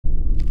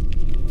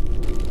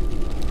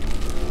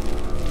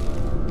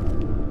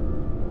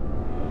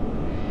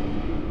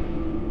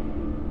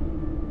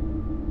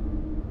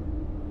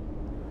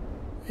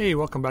Hey,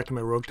 welcome back to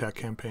my ROGUETECH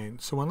campaign.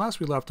 So when last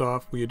we left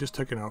off, we had just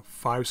taken a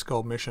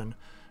 5-skull mission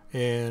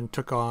and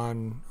took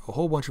on a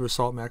whole bunch of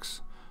assault mechs,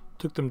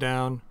 took them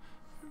down,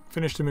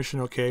 finished the mission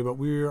okay, but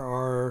we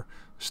are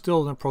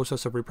still in the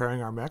process of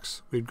repairing our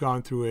mechs. We'd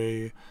gone through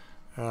a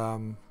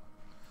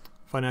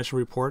financial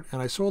report,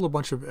 and I sold a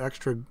bunch of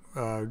extra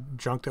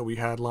junk that we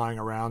had lying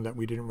around that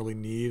we didn't really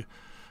need.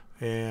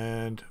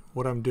 And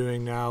what I'm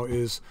doing now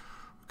is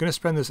going to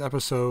spend this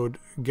episode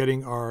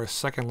getting our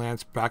second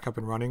lance back up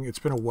and running. It's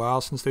been a while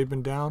since they've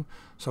been down,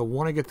 so I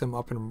want to get them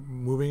up and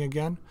moving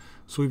again.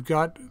 So we've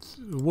got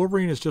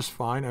Wolverine is just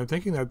fine. I'm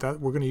thinking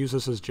that we're going to use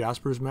this as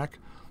Jasper's mech.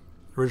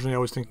 Originally I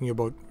was thinking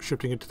about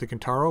shifting it to the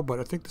Kentaro, but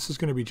I think this is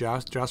going to be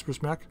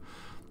Jasper's mech.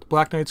 The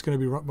Black Knight's going to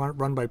be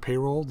run by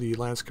Payroll, the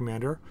Lance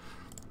Commander.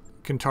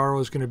 Kentaro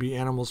is going to be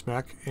Animal's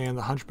mech, and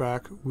the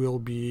Hunchback will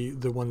be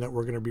the one that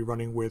we're going to be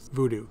running with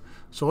Voodoo.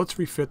 So let's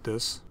refit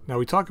this. Now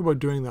we talk about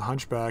doing the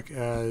Hunchback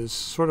as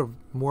sort of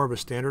more of a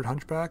standard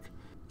Hunchback.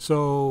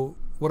 So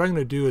what I'm going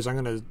to do is I'm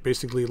going to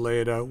basically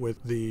lay it out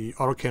with the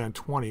autocannon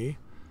 20.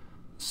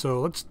 So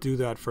let's do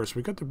that first.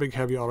 We've got the big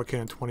heavy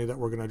autocannon 20 that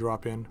we're going to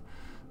drop in.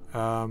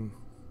 And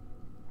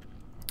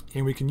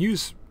we can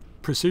use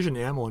precision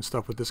ammo and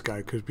stuff with this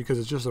guy because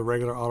it's just a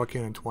regular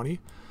autocannon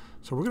 20.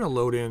 So we're going to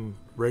load in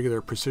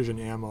regular precision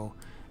ammo,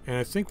 and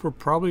I think we're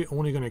probably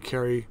only going to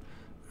carry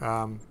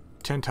 10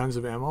 tons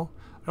of ammo.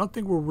 I don't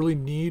think we'll really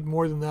need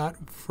more than that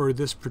for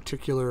this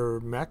particular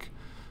mech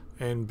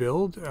and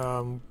build.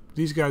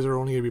 These guys are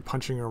only going to be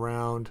punching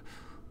around,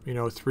 you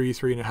know,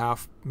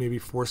 3.5, maybe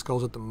 4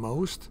 skulls at the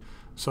most.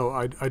 So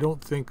I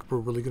don't think we're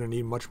really going to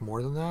need much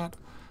more than that.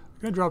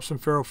 I'm going to drop some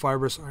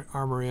ferrofibrous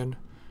armor in,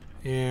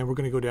 and we're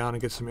going to go down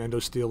and get some endo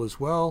steel as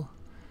well.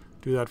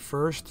 Do that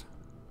first.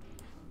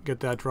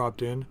 Get that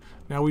dropped in.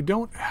 Now we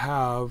don't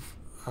have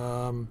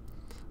a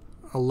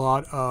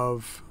lot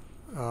of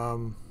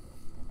where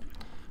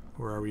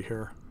are we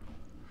here?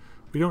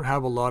 We don't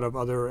have a lot of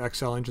other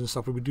XL engine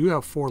stuff, but we do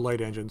have 4 light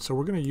engines, so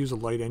we're going to use a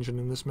light engine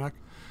in this mech,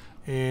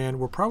 and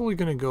we're probably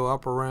going to go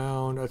up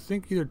around, I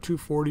think, either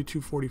 240,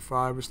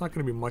 245. It's not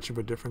going to be much of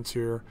a difference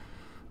here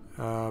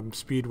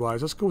speed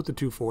wise. Let's go with the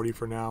 240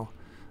 for now.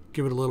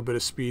 Give it a little bit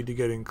of speed to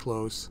get in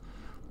close.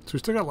 So we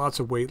still got lots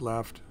of weight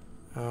left.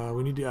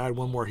 We need to add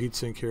one more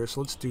heatsink here,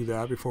 so let's do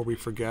that before we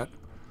forget.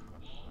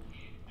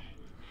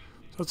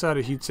 So let's add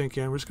a heatsink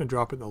in. We're just going to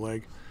drop it in the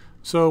leg.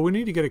 So we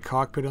need to get a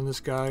cockpit on this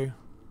guy.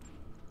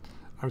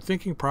 I'm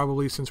thinking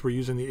probably since we're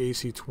using the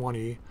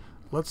AC-20,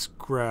 let's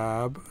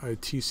grab a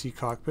TC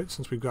cockpit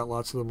since we've got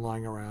lots of them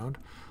lying around.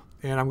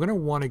 And I'm going to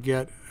want to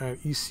get an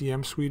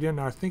ECM suite in.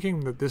 Now I'm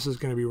thinking that this is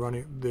going to be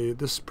running,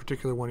 this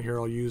particular one here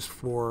I'll use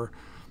for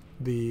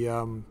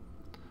the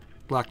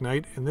Black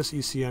Knight, and this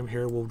ECM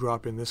here will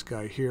drop in this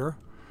guy here.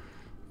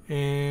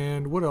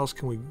 And what else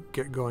can we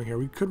get going here?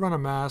 We could run a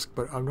mask,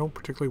 but I don't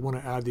particularly want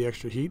to add the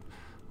extra heat.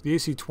 The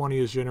AC-20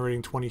 is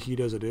generating 20 heat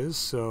as it is,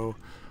 so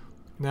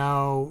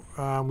now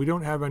we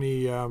don't have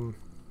any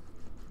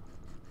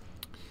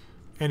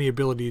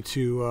ability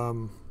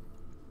to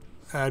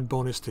add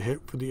bonus to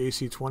hit for the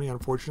AC-20,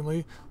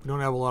 unfortunately. We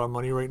don't have a lot of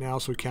money right now,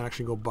 so we can't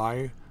actually go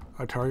buy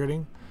a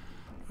targeting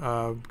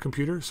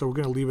computer, so we're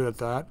going to leave it at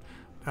that.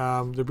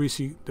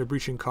 The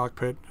breaching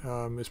cockpit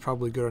is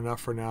probably good enough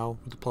for now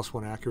with the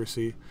 +1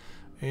 accuracy.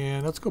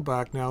 And let's go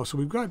back now. So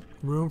we've got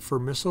room for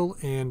missile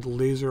and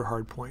laser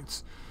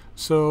hardpoints.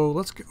 So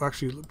let's get,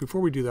 actually,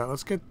 before we do that,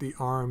 let's get the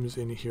arms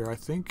in here. I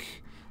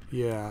think,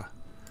 yeah,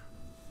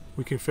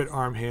 we can fit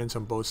arm hands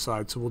on both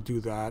sides, so we'll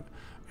do that.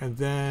 And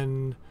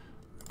then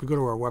if we go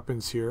to our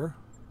weapons here,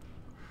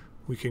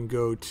 we can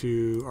go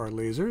to our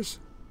lasers.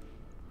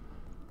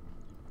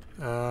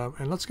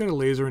 And let's get a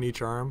laser in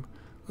each arm.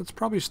 Let's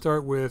probably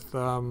start with,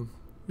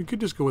 we could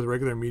just go with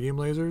regular medium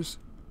lasers.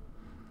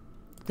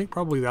 I think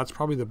that's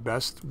probably the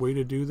best way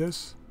to do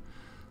this.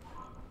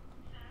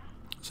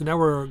 So now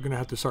we're going to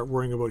have to start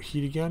worrying about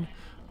heat again.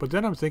 But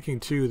then I'm thinking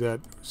too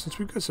that since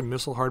we've got some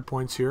missile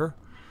hardpoints here,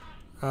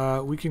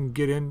 we can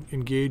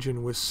engage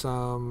in with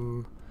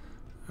some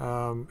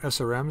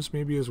SRMs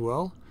maybe as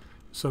well.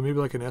 So maybe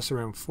like an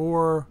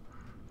SRM-4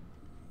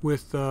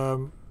 with,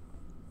 or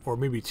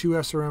maybe 2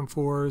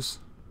 SRM-4s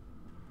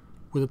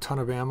with a ton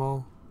of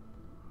ammo,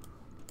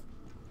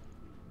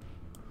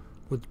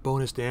 with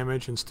bonus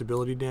damage and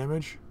stability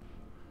damage.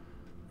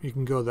 You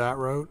can go that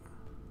route.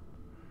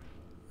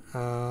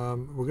 We're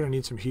going to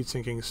need some heat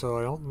sinking, so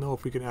I don't know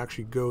if we can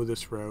actually go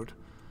this route.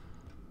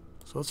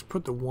 So let's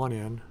put the 1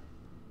 in,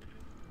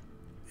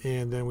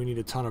 and then we need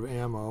a ton of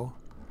ammo.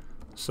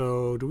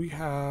 So do we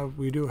have,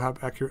 we do have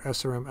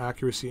SRM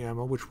accuracy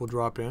ammo, which we'll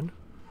drop in.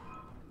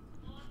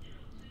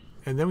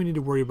 And then we need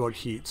to worry about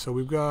heat. So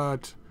we've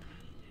got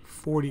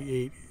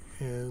 48,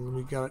 and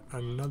we got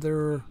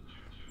another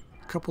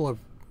couple of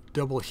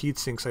double heat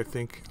sinks, I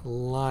think,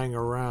 lying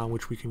around,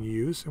 which we can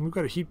use. And we've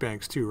got a heat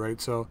banks too, right?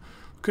 So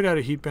we could add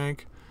a heat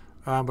bank,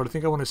 but I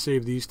think I want to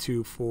save these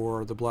 2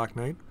 for the Black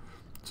Knight.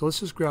 So let's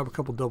just grab a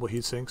couple double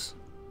heat sinks.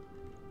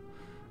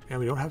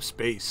 And we don't have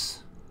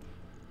space.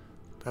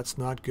 That's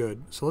not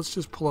good. So let's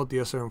just pull out the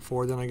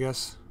SRM-4 then, I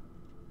guess.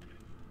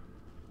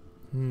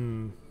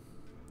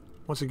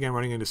 Once again,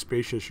 running into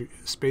space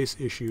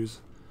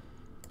issues.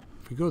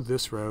 If we go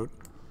this route,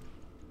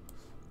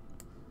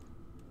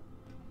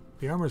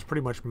 the armor is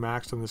pretty much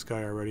maxed on this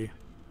guy already.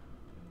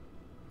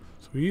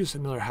 So we use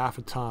another half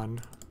a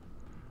ton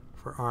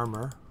for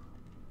armor.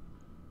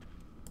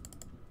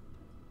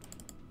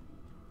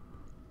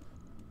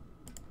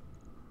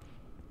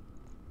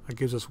 That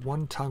gives us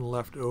 1 ton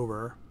left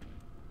over.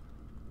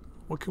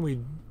 What can we...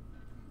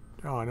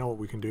 Oh, I know what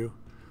we can do.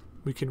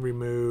 We can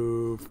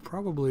remove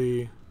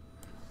probably...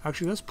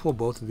 Actually, let's pull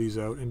both of these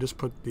out and just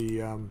put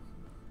the...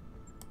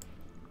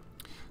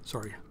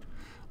 Sorry.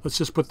 Let's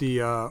just put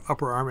the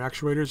upper arm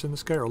actuators in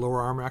this guy, or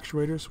lower arm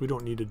actuators. We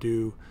don't need to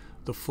do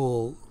the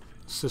full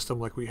system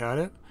like we had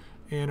it.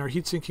 And our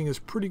heat sinking is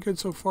pretty good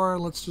so far.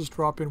 Let's just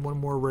drop in one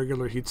more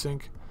regular heat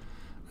sink.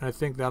 And I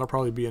think that'll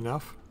probably be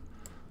enough.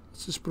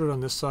 Let's just put it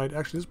on this side.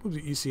 Actually, let's move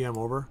the ECM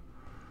over.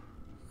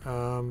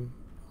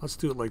 Let's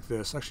do it like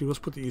this. Actually, let's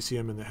put the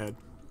ECM in the head.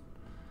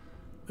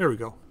 There we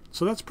go.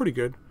 So that's pretty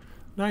good.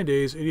 9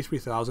 days,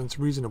 83,000. It's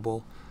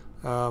reasonable.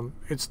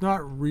 It's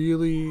not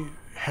really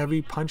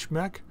heavy punch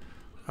mech.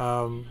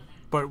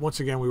 But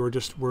once again,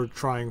 we're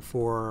trying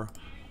for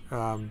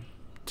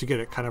to get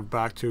it kind of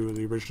back to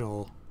the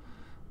original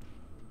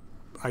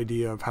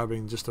idea of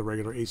having just a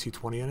regular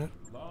AC-20 in it.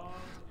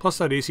 Plus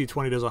that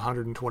AC-20 does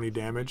 120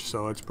 damage,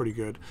 so it's pretty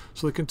good.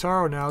 So the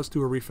Kentaro now, let's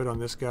do a refit on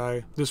this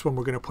guy. This one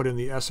we're going to put in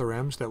the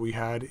SRMs that we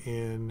had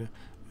in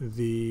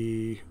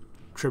the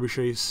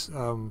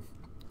Trebuchet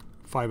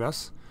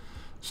 5S.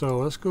 So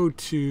let's go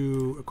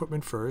to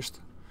equipment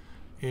first.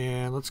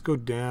 And let's go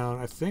down.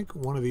 I think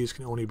one of these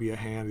can only be a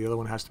hand. The other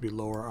one has to be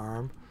lower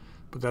arm.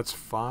 But that's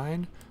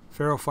fine.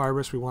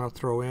 Ferrofibrous we want to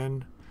throw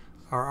in.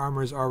 Our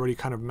armor is already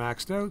kind of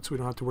maxed out, so we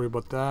don't have to worry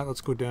about that.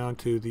 Let's go down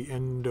to the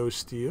endo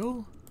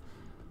steel.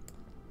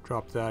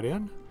 Drop that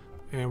in.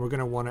 And we're going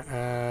to want to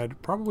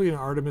add probably an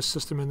Artemis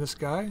system in this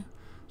guy.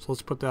 So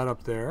let's put that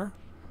up there.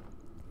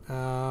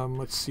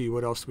 Let's see,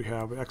 what else do we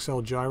have?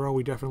 XL gyro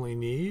we definitely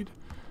need.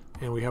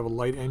 And we have a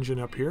light engine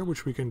up here,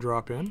 which we can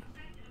drop in.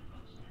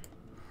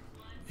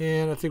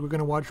 And I think we're going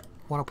to want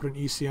to put an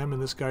ECM in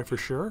this guy for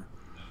sure.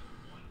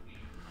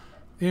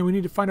 And we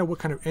need to find out what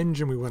kind of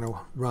engine we want to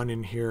run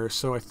in here.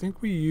 So I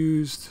think we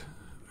used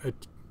a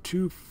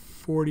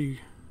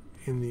 240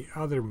 in the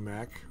other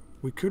mech.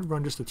 We could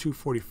run just a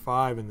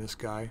 245 in this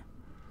guy.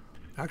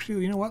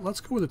 Actually, you know what?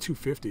 Let's go with a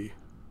 250.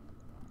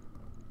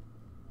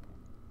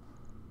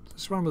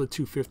 Let's run with a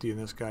 250 in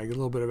this guy. Get a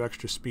little bit of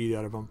extra speed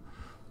out of him.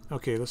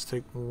 Okay, let's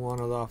take one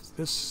off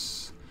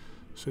this.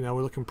 So now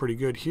we're looking pretty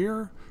good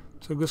here.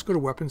 So let's go to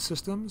weapon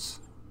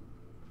systems.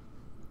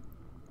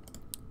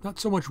 Not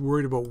so much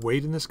worried about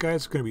weight in this guy.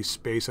 It's going to be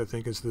space, I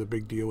think, is the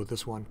big deal with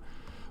this one.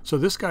 So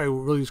this guy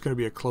really is going to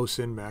be a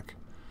close-in mech.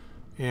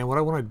 And what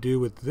I want to do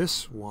with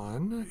this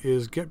one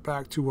is get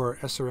back to our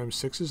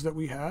SRM6s that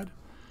we had.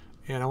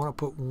 And I want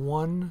to put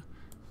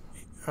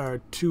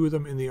two of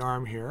them in the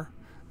arm here.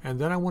 And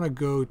then I want to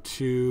go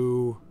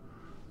to...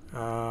 we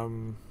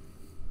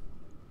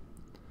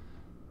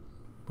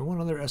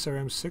want another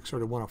SRM6 or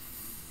do we want a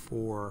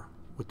 4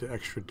 with the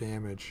extra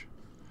damage?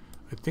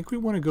 I think we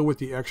want to go with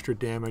the extra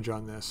damage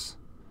on this.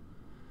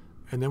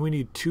 And then we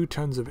need 2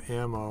 tons of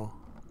ammo.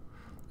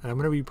 And I'm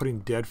going to be putting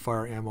dead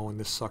fire ammo in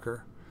this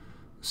sucker.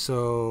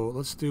 So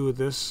let's do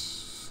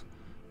this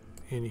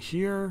in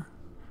here.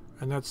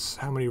 And that's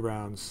how many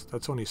rounds?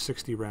 That's only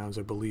 60 rounds,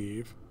 I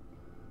believe.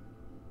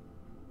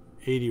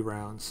 80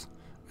 rounds.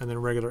 And then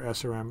regular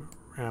SRM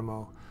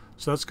ammo.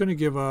 So that's going to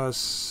give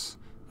us...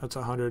 That's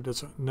 100.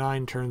 That's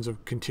 9 turns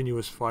of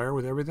continuous fire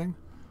with everything.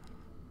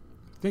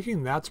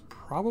 Thinking that's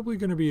probably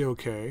going to be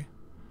okay.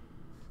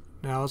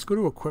 Now let's go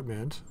to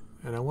equipment,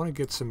 and I want to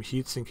get some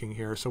heat sinking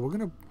here. So we're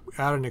going to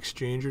add an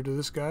exchanger to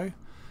this guy. I'm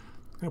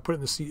going to put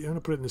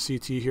it in the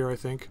CT here. I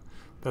think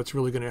that's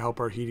really going to help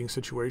our heating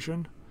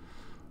situation.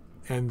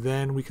 And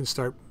then we can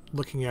start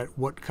looking at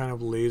what kind of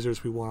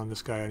lasers we want on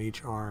this guy on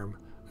each arm.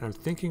 And I'm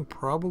thinking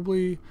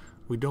probably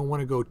we don't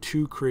want to go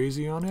too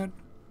crazy on it.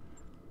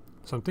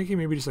 So I'm thinking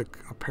maybe just like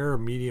a pair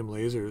of medium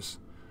lasers,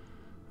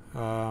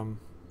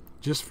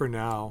 just for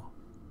now,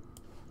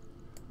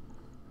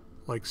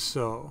 like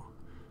so.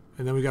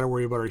 And then we got to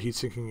worry about our heat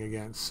sinking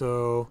again.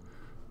 So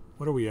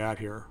what are we at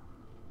here?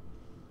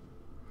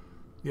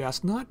 Yeah,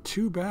 it's not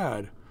too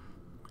bad.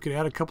 We could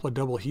add a couple of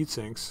double heat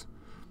sinks.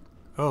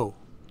 Oh,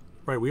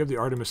 right, we have the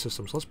Artemis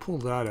systems. Let's pull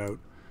that out.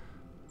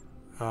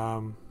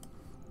 I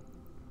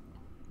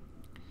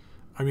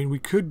mean, we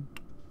could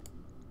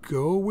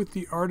go with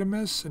the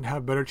Artemis and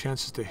have better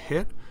chances to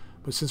hit,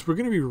 but since we're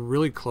going to be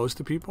really close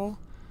to people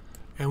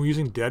and we're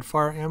using dead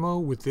fire ammo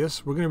with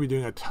this, we're going to be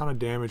doing a ton of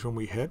damage when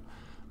we hit.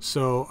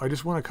 So I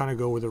just want to kind of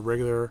go with a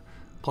regular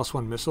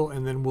 +1 missile,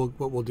 and then what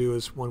we'll do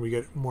is when we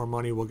get more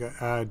money, we'll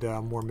add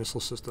more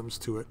missile systems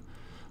to it.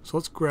 So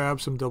let's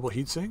grab some double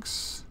heat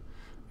sinks.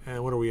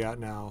 And what are we at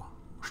now?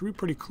 Should be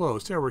pretty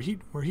close. Yeah, we're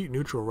heat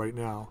neutral right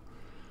now.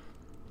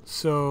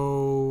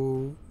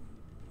 So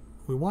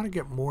we want to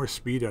get more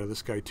speed out of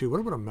this guy too. What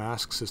about a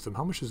mask system?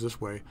 How much is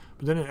this weigh?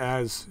 But then it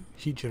adds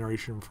heat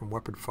generation from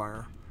weapon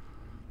fire.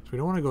 So we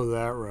don't want to go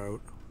that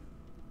route.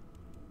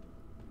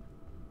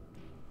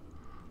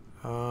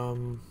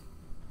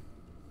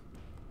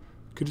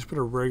 Could just put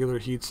a regular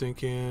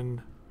heatsink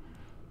in.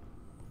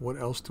 What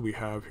else do we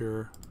have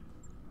here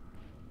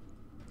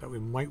that we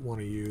might want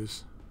to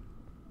use?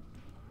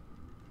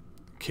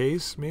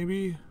 Case,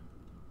 maybe?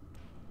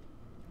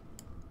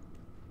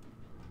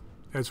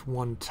 That's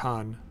 1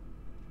 ton.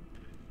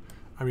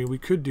 I mean, we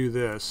could do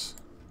this.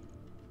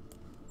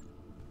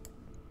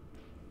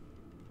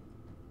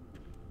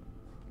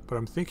 But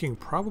I'm thinking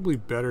probably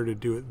better to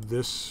do it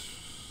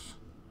this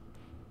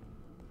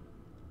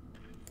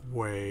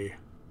way.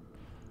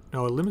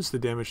 No, it limits the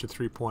damage to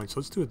 3 points.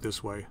 Let's do it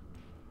this way.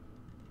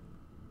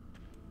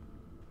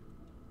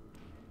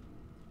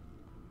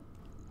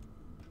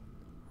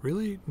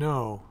 Really?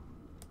 No.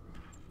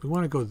 We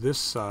want to go this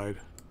side.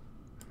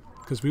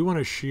 Because we want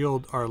to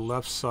shield our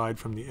left side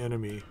from the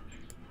enemy.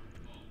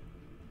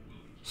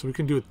 So we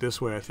can do it this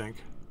way, I think.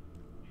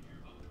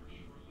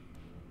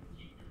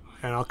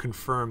 And I'll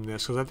confirm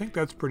this, because I think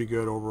that's pretty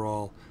good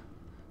overall.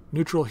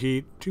 Neutral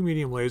heat, 2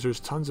 medium lasers,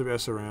 tons of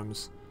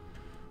SRMs.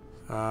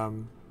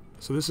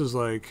 So this is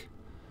like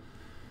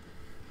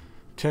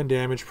 10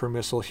 damage per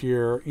missile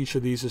here. Each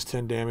of these is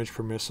 10 damage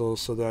per missile,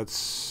 so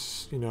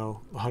that's, you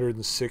know,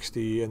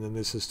 160, and then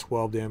this is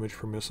 12 damage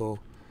per missile.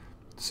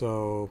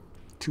 So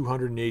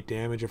 208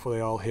 damage if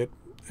they all hit,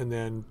 and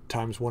then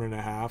times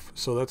 1.5.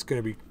 So that's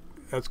gonna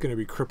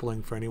be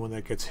crippling for anyone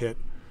that gets hit.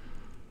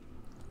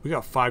 We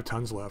got 5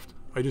 tons left.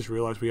 I just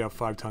realized we have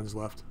 5 tons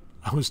left.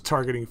 I was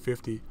targeting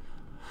 50.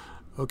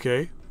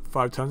 Okay,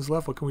 5 tons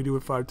left. What can we do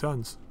with 5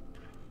 tons?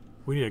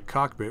 We need a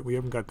cockpit. We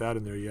haven't got that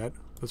in there yet.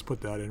 Let's put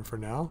that in for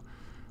now.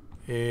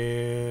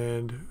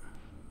 And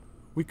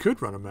we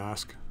could run a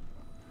mask.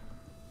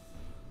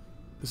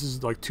 This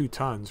is like 2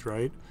 tons,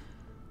 right?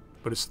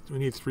 But we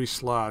need 3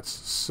 slots.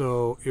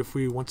 So if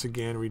we once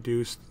again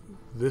reduce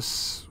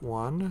this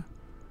one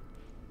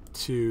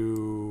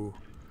to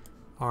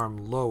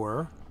arm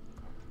lower,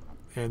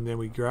 and then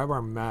we grab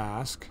our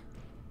mask,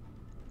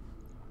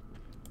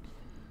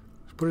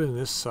 let's put it in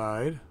this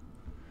side.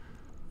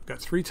 Got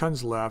 3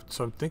 tons left,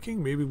 so I'm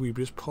thinking maybe we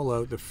just pull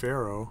out the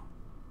Pharaoh.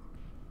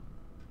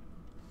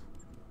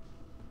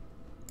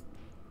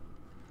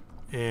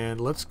 And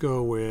let's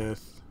go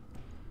with,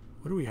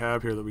 what do we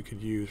have here that we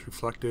could use?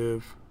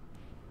 Reflective.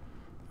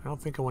 I don't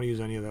think I want to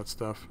use any of that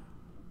stuff.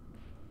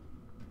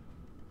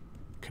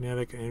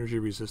 Kinetic and energy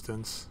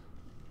resistance.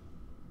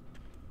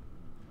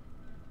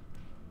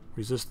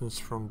 Resistance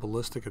from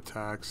ballistic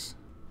attacks.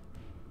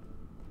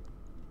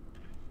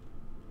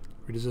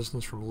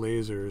 Resistance from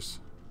lasers.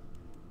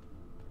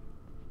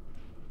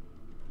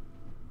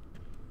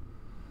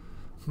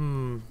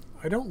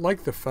 I don't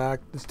like the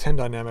fact there's 10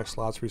 dynamic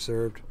slots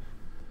reserved.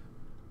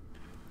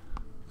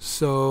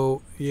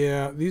 So,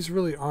 yeah, these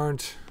really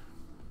aren't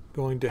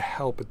going to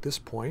help at this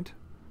point.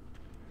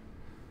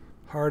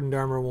 Hardened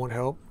armor won't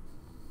help.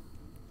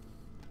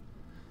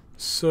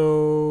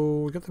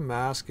 So, we got the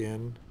mask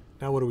in.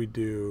 Now what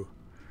do?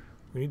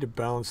 We need to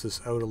balance this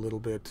out a little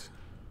bit.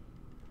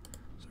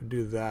 So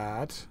do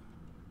that.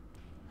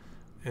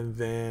 And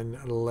then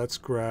let's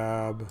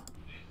grab...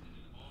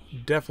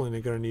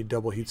 Definitely going to need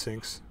double heat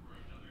sinks.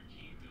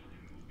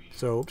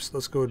 So, oops,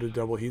 let's go to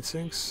double heat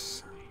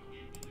sinks.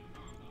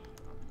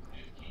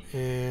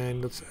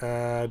 And let's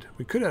add...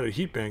 We could add a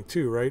heat bank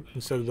too, right?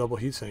 Instead of double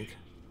heat sink.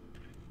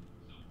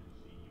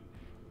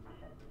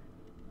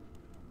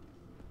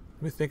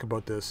 Let me think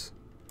about this.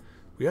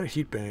 We got a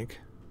heat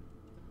bank.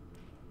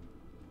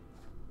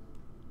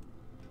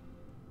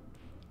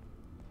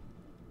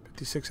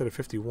 .56 out of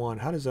 51.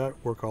 How does that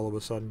work all of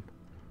a sudden?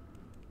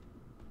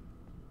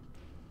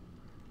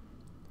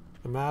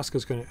 The mask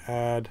is going to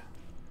add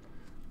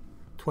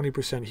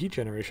 20% heat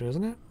generation,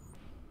 isn't it?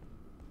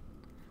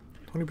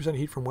 20%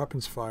 heat from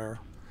weapons fire.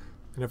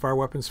 And if our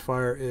weapons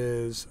fire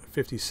is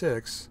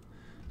 56,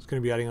 it's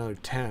going to be adding another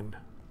 10.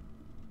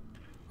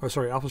 Oh,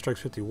 sorry, Alpha Strike's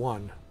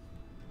 51.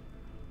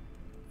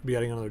 Be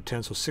adding another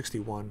 10, so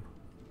 61.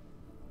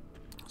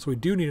 So we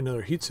do need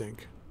another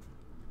heatsink.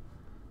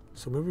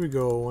 So maybe we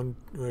go one...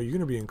 you're going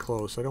to be in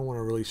close. I don't want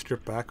to really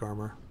strip back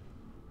armor.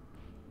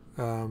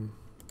 Going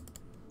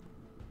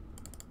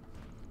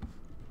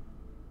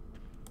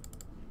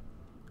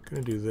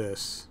to do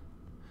this,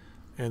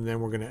 and then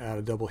we're going to add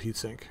a double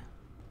heatsink.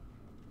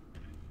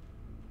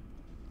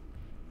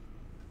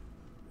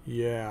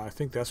 Yeah, I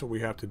think that's what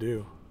we have to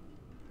do.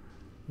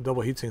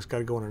 Double heatsink's got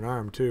to go in an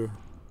arm too.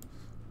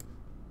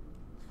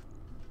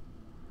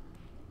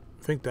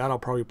 I think that'll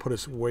probably put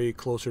us way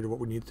closer to what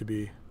we need to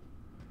be.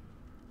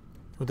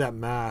 With that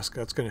mask,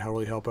 that's going to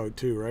really help out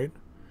too, right?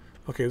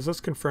 Okay, so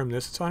let's confirm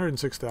this. It's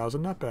 106,000,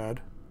 not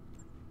bad.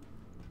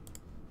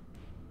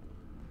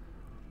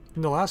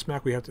 And the last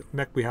mech we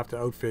have to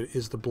outfit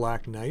is the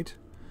Black Knight.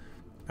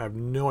 I have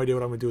no idea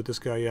what I'm going to do with this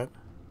guy yet.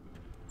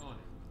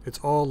 It's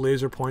all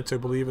laser points, I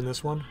believe, in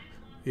this one.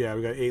 Yeah,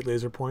 we got 8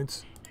 laser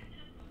points.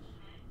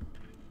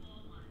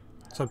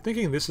 So I'm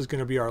thinking this is going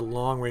to be our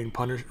long-range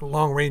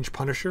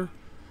Punisher.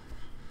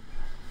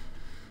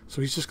 So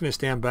he's just going to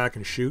stand back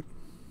and shoot.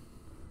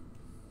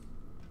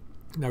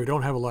 Now we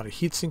don't have a lot of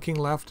heat sinking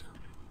left,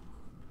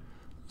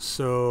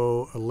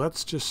 so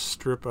let's just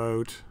strip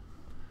out.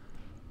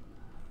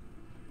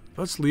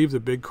 Let's leave the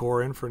big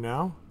core in for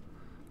now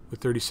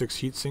with 36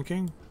 heat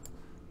sinking.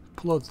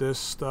 Pull out this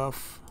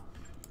stuff.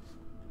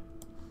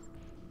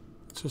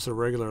 It's just a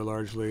regular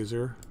large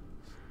laser.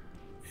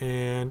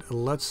 And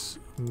let's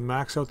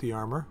max out the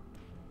armor.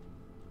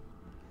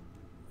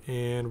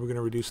 And we're going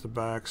to reduce the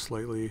back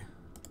slightly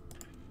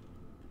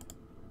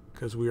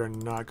because we are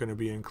not going to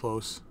be in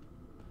close.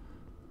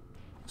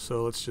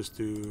 So let's just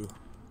do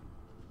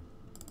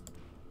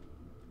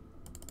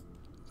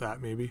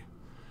that maybe.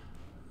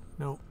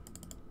 No.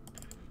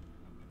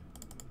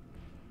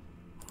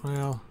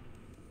 Well,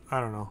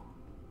 I don't know.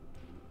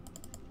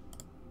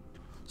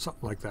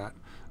 Something like that.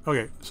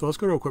 Okay, so let's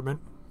go to equipment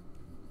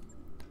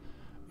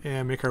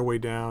and make our way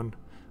down.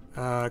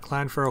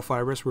 Clan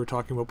ferrofibrous, we were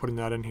talking about putting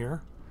that in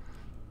here.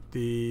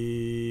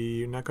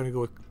 You're not going to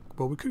go with,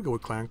 well, we could go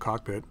with clan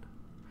cockpit.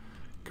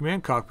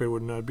 Command cockpit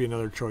would be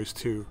another choice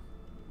too.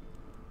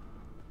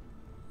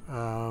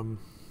 I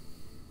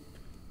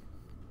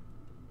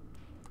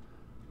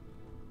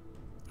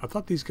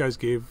thought these guys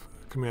gave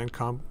command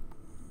cockpits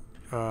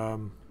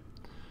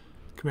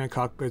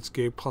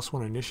gave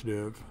 +1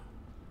 initiative.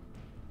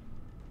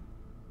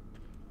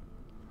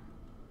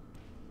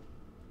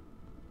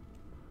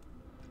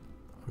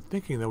 I'm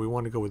thinking that we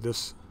want to go with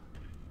this.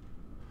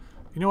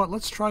 You know what?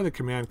 Let's try the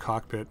command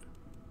cockpit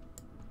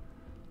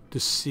to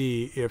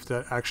see if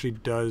that actually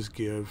does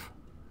give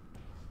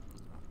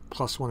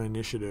 +1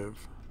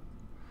 initiative.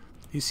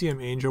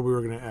 ECM Angel we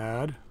were going to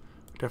add.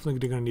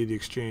 Definitely going to need the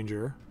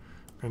exchanger.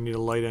 Going to need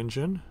a light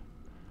engine.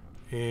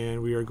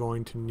 And we are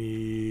going to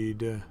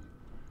need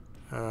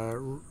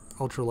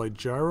ultralight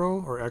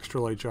gyro, or extra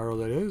light gyro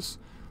that is.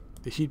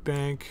 The heat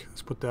bank,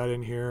 let's put that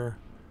in here.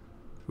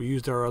 We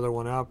used our other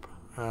one up.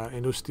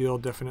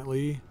 Endosteel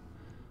definitely.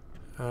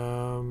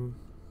 So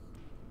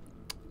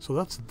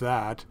that's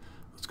that.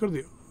 Let's go to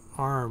the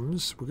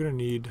arms. We're going to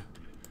need,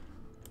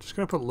 just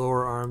going to put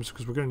lower arms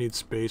because we're going to need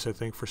space, I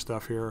think, for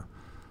stuff here.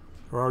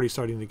 We're already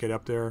starting to get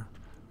up there.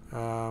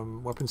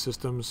 Weapon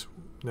systems.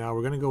 Now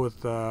we're going to go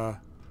with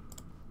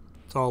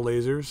it's all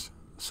lasers.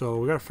 So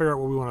we got to figure out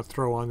what we want to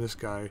throw on this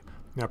guy.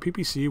 Now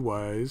PPC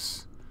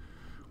wise,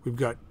 we've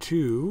got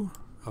 2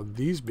 of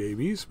these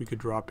babies we could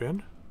drop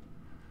in.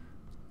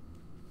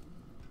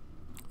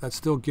 That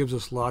still gives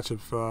us lots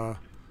of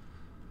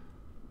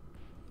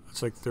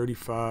it's like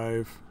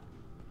 35,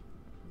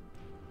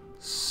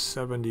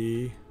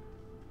 70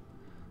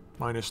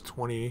 minus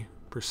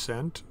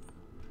 20%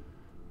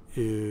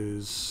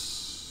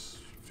 is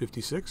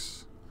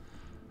 56.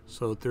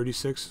 So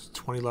 36,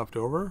 20 left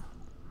over.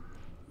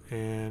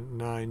 And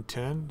 9,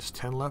 10, it's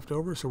 10 left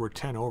over, so we're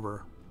 10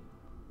 over.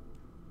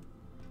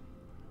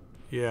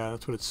 Yeah,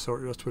 that's what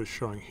it's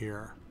showing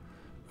here.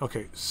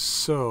 Okay,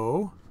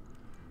 so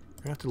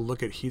we have to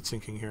look at heat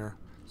sinking here.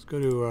 Let's go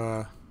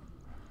to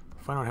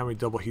find out how many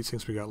double heat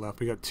sinks we got left.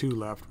 We got 2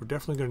 left. We're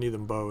definitely going to need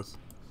them both.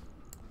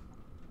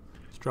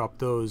 Let's drop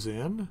those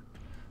in.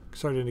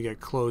 Starting to get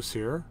close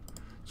here.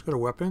 Let's go to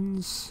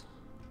weapons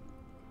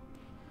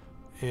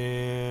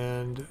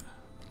and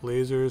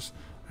lasers,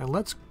 and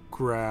let's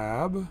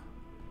grab.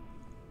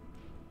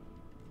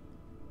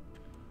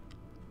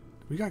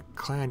 We got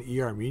clan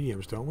ER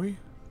mediums, don't we?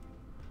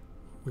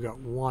 We got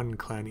 1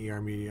 clan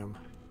ER medium.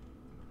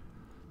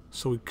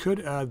 So we could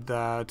add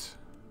that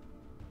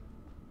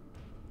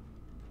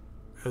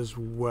as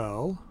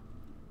well.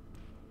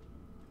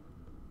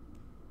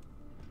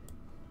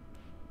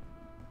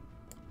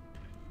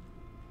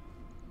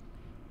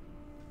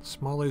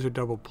 Small laser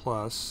double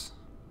plus.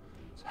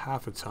 It's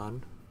half a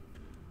ton.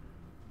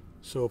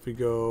 So if we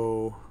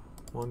go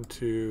 1,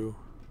 2,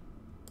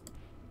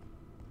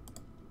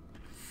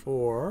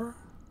 4,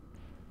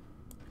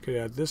 we could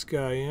add this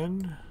guy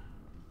in.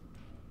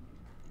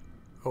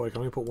 Oh wait,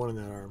 let me put 1 in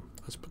that arm.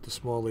 Let's put the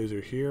small laser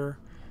here.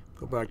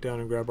 Go back down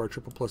and grab our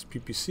triple plus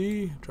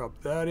PPC. Drop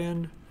that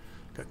in.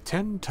 Got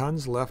 10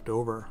 tons left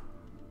over.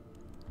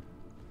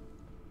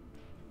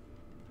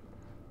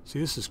 See,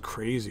 this is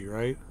crazy,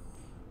 right?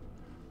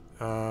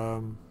 We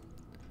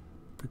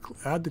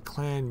add the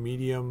clan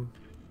medium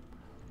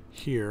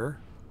here,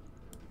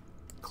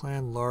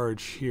 clan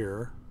large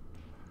here,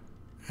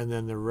 and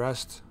then the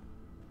rest,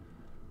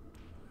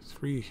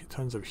 3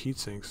 tons of heat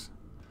sinks.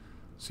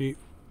 See,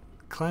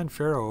 clan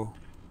Pharaoh,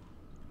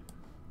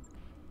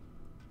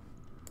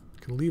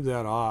 can leave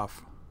that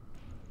off,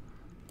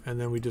 and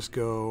then we just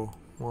go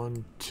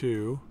 1,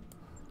 2,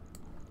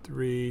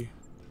 3,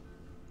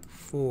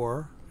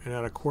 4, and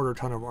add a 1/4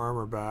 ton of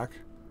armor back,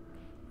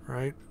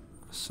 right?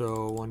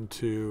 So 1,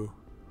 2,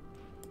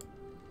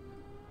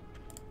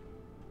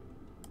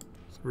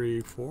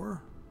 3,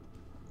 4,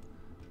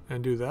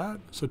 and do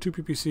that. So 2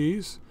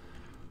 PPCs.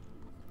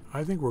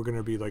 I think we're going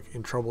to be like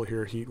in trouble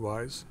here heat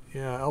wise.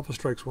 Yeah, Alpha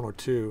Strike's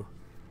 102.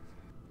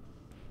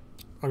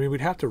 I mean,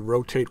 we'd have to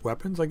rotate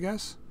weapons, I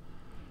guess.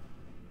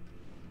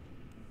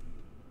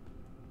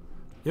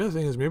 The other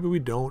thing is maybe we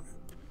don't,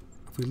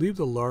 if we leave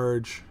the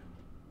large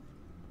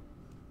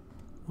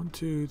 1,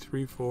 2,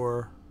 3,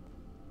 4,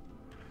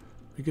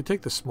 We could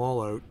take the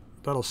small out.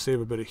 That'll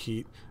save a bit of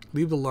heat.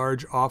 Leave the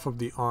large off of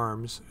the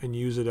arms and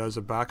use it as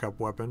a backup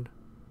weapon.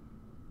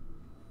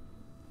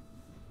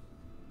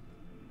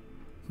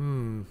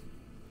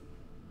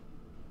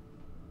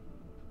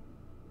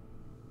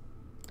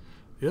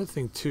 The other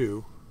thing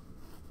too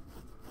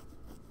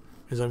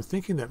is I'm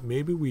thinking that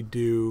maybe we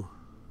do...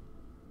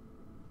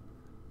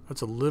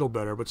 That's a little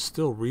better, but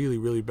still really,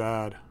 really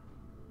bad.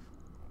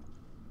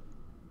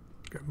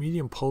 Got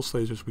medium pulse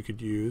lasers we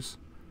could use,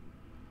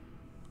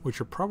 which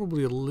are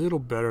probably a little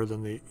better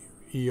than the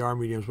ER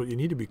mediums, but you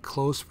need to be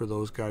close for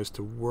those guys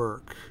to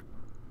work.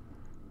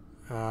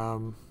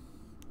 The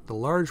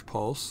large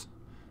pulse,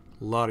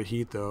 a lot of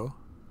heat though.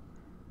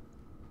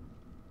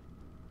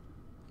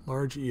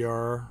 Large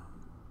ER,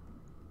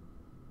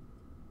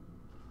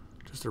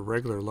 just a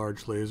regular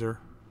large laser.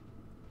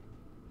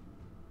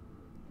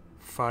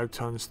 5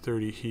 tons,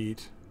 30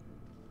 heat.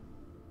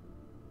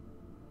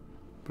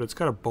 But it's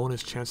got a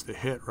bonus chance to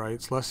hit, right?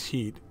 It's less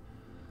heat,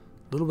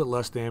 a little bit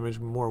less damage,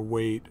 more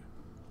weight,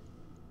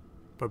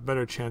 but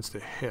better chance to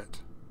hit.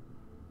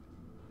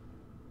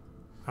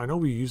 I know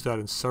we use that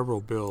in several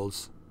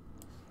builds.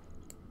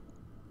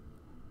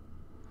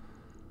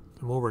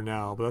 I'm over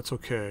now, but that's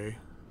okay.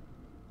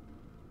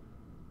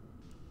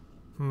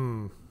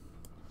 Do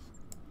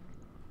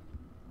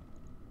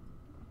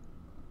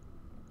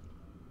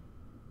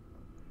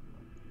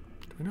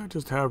we not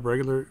just have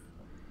regular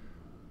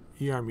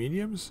ER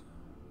mediums?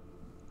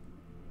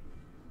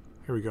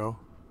 Here we go.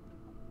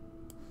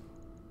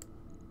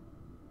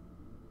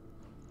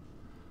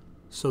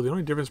 So the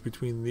only difference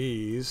between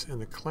these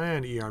and the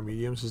clan ER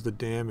mediums is the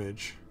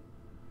damage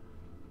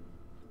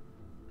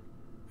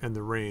and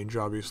the range,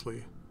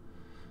 obviously.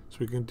 So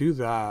we can do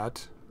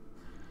that.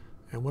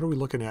 And what are we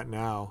looking at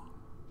now?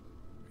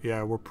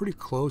 Yeah, we're pretty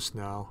close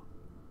now.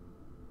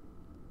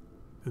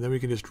 And then we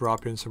can just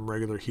drop in some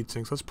regular heat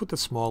sinks. Let's put the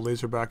small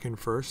laser back in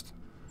first.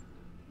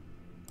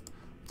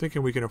 I'm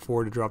thinking we can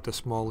afford to drop the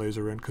small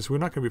laser in because we're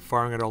not going to be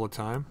firing it all the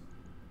time.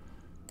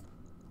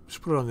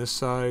 Just put it on this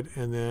side,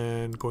 and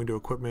then going to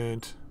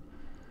equipment,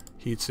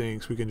 heat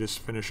sinks. We can just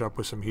finish up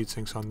with some heat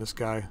sinks on this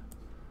guy.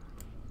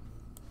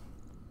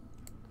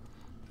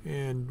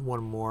 And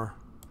one more.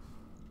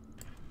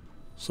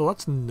 So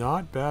that's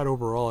not bad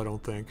overall, I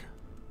don't think.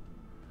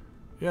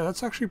 Yeah,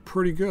 that's actually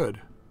pretty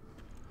good.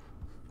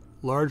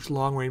 Large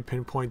long-range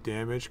pinpoint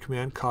damage,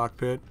 command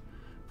cockpit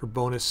for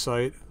bonus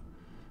sight.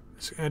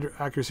 It's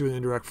accuracy with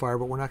indirect fire,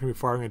 but we're not going to be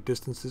firing at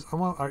distances.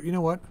 You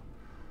know what?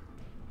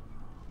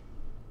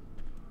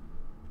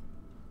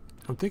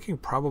 I'm thinking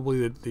probably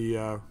that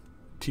the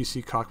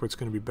TC cockpit's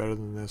going to be better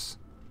than this.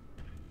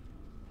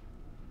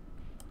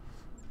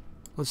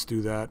 Let's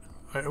do that.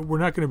 We're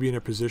not going to be in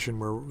a position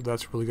where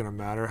that's really going to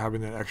matter,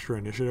 having that extra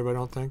initiative, I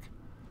don't think.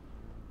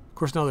 Of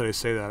course, now that I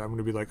say that, I'm going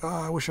to be like, oh,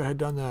 I wish I had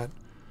done that.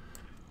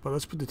 But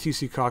let's put the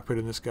TC cockpit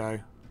in this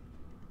guy.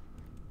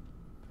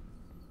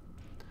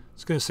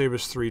 It's going to save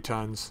us 3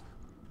 tons.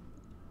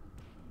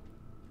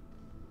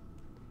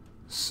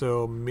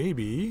 So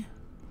maybe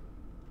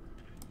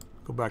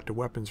go back to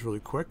weapons really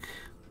quick.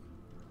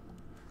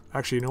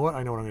 Actually, you know what?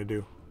 I know what I'm going to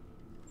do.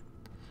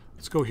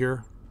 Let's go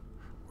here.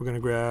 We're going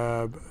to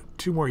grab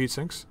 2 more heat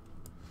sinks.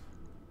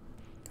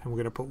 And we're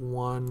going to put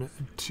 1,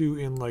 2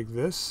 in like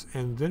this.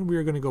 And then we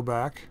are going to go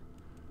back.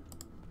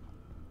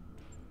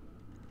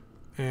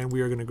 And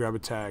we are going to grab a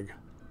tag.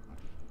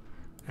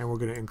 And we're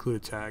going to include a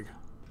tag.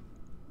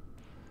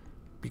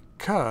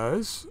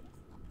 Because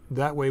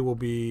that way we'll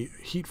be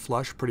heat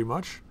flush pretty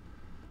much.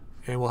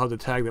 And we'll have the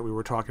tag that we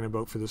were talking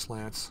about for this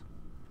lance.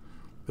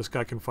 This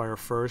guy can fire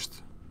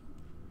first.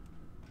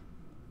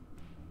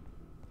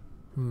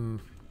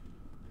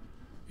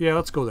 Yeah,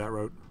 let's go that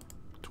route.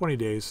 20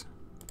 days.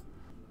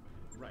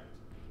 Right.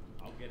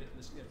 I'll get it in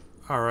the schedule.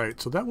 Alright,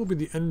 so that will be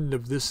the end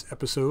of this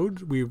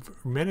episode. We've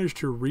managed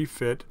to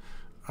refit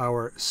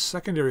our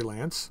secondary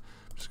lance.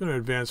 I'm just going to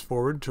advance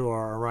forward till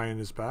our Orion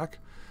is back.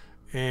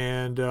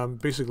 And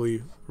basically,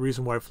 the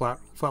reason why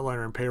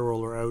Flatliner and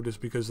Payroll are out is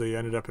because they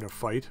ended up in a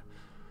fight.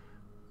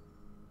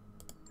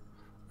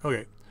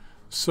 Okay,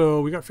 so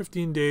we got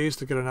 15 days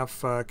to get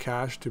enough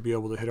cash to be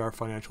able to hit our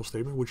financial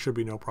statement, which should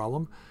be no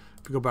problem.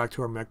 If we go back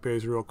to our mech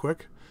bays real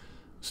quick.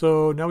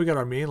 So now we got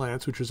our main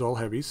lance, which is all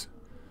heavies.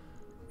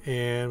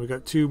 And we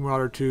got 2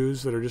 Marauder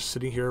 2s that are just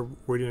sitting here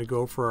waiting to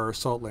go for our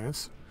assault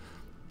lance.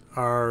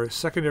 Our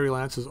secondary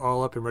lance is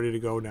all up and ready to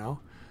go now.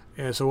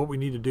 And so what we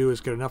need to do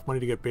is get enough money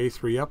to get Bay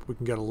 3 up. We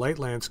can get a light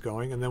lance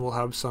going, and then we'll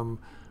have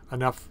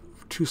enough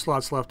 2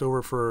 slots left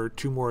over for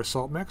 2 more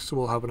assault mechs. So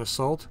we'll have an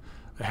assault,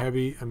 a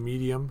heavy, a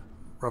medium,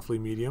 roughly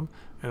medium,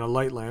 and a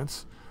light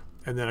lance,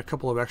 and then a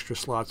couple of extra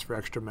slots for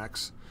extra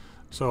mechs.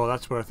 So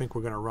that's what I think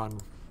we're going to run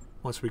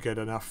once we get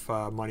enough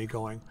money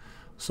going.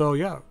 So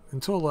yeah,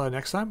 until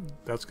next time,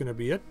 that's going to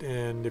be it.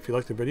 And if you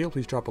liked the video,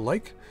 please drop a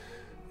like,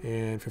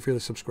 and feel free to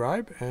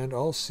subscribe, and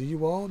I'll see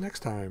you all next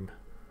time.